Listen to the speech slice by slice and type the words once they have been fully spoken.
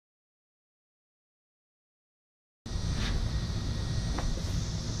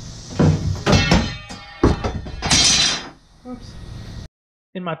Oops.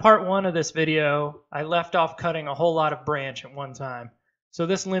 In my part 1 of this video, I left off cutting a whole lot of branch at one time. So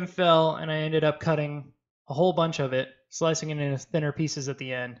this limb fell and I ended up cutting a whole bunch of it, slicing it into thinner pieces at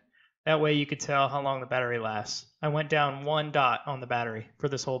the end. That way you could tell how long the battery lasts. I went down 1 dot on the battery for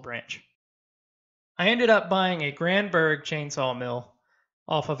this whole branch. I ended up buying a Grandberg chainsaw mill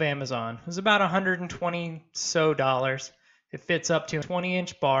off of Amazon. It was about $120 so. It fits up to a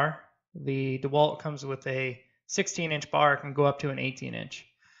 20-inch bar. The Dewalt comes with a 16-inch bar. It can go up to an 18-inch.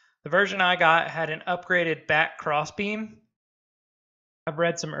 The version I got had an upgraded back crossbeam. I've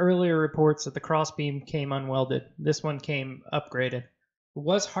read some earlier reports that the crossbeam came unwelded. This one came upgraded. It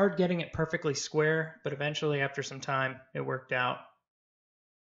was hard getting it perfectly square, but eventually after some time it worked out.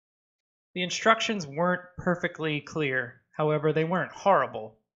 The instructions weren't perfectly clear. However, they weren't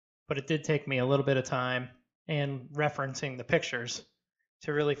horrible, but it did take me a little bit of time and referencing the pictures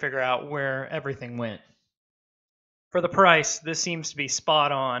to really figure out where everything went. For the price, this seems to be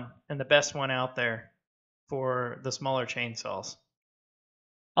spot on and the best one out there for the smaller chainsaws.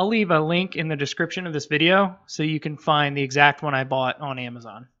 I'll leave a link in the description of this video so you can find the exact one I bought on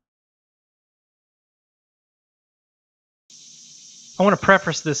Amazon. I want to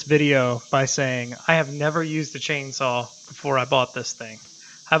preface this video by saying I have never used a chainsaw before I bought this thing.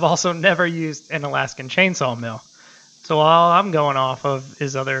 I've also never used an Alaskan chainsaw mill. So all I'm going off of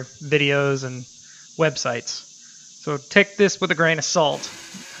is other videos and websites. So take this with a grain of salt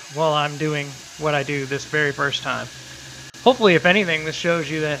while I'm doing what I do this very first time. Hopefully, if anything, this shows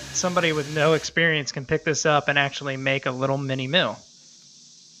you that somebody with no experience can pick this up and actually make a little mini mill.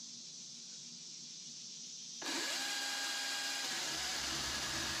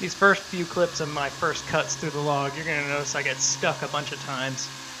 These first few clips of my first cuts through the log, you're going to notice I get stuck a bunch of times.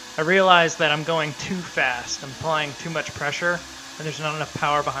 I realize that I'm going too fast. I'm applying too much pressure, and there's not enough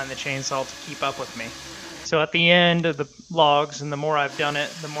power behind the chainsaw to keep up with me. So at the end of the logs, and the more I've done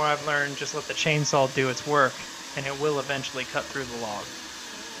it, the more I've learned just let the chainsaw do its work, and it will eventually cut through the log.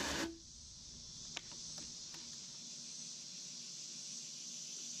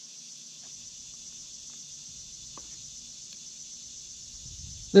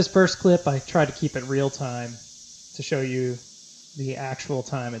 This first clip, I tried to keep it real time to show you the actual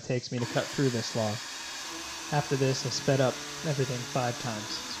time it takes me to cut through this log. After this, I sped up everything 5 times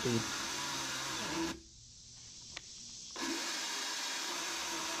speed.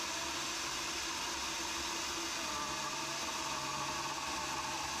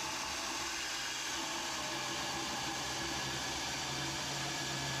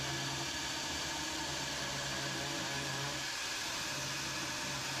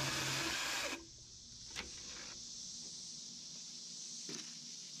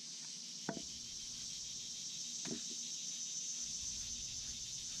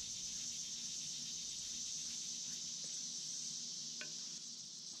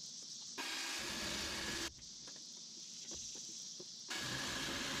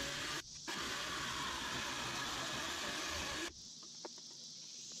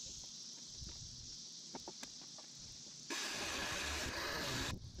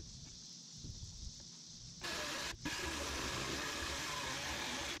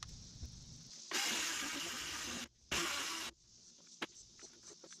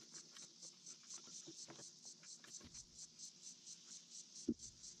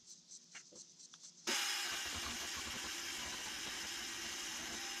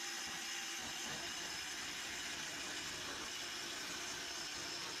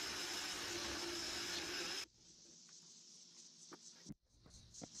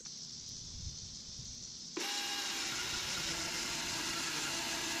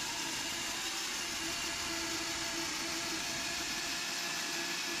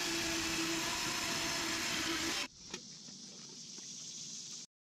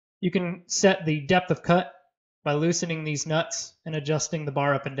 You can set the depth of cut by loosening these nuts and adjusting the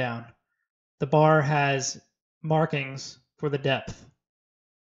bar up and down. The bar has markings for the depth.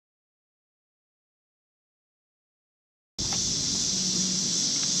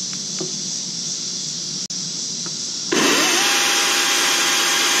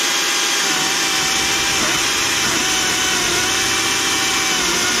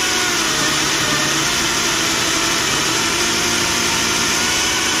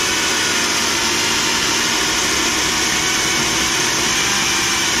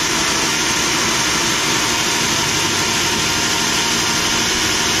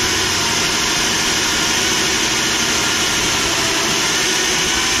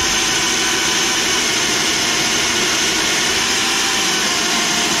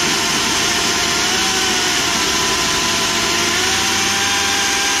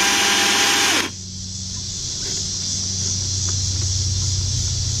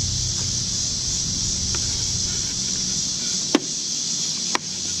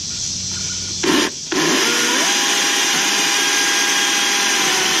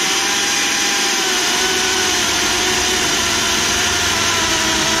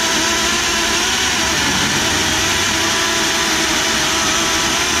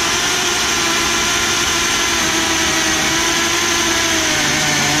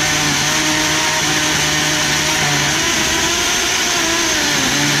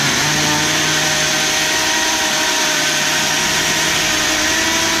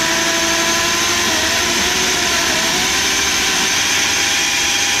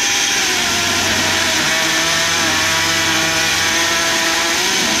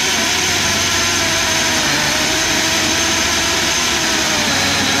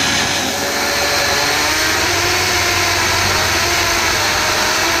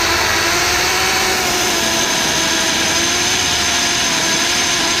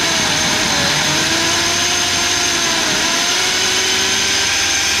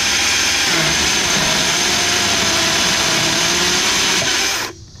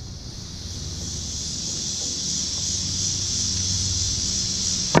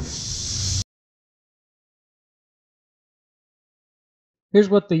 Here's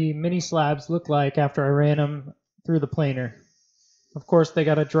what the mini slabs look like after I ran them through the planer. Of course, they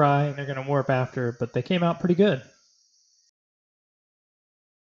gotta dry and they're gonna warp after, but they came out pretty good.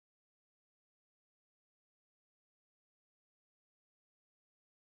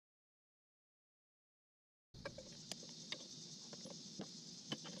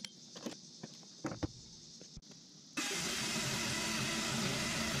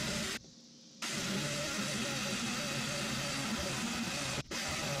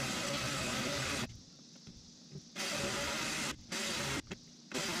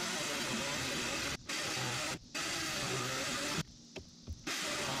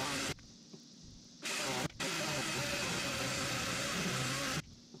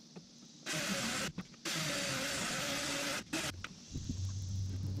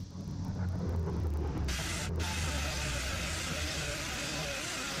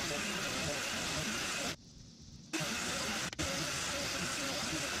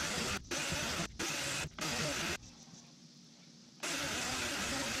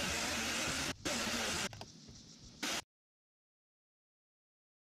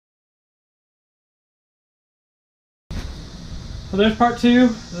 Well, there's part 2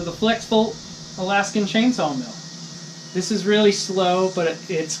 of the Flexvolt Alaskan chainsaw mill. This is really slow, but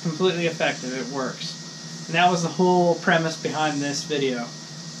it's completely effective. It works. And that was the whole premise behind this video.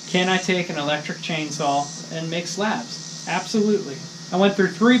 Can I take an electric chainsaw and make slabs? Absolutely. I went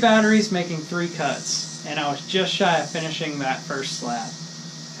through 3 batteries making 3 cuts, and I was just shy of finishing that first slab.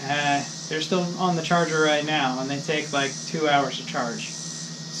 They're still on the charger right now, and they take like 2 hours to charge.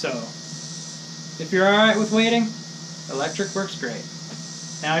 So, if you're alright with waiting, electric works great.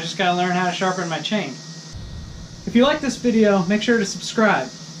 Now I just gotta learn how to sharpen my chain. If you like this video, make sure to subscribe.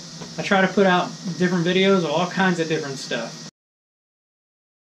 I try to put out different videos of all kinds of different stuff.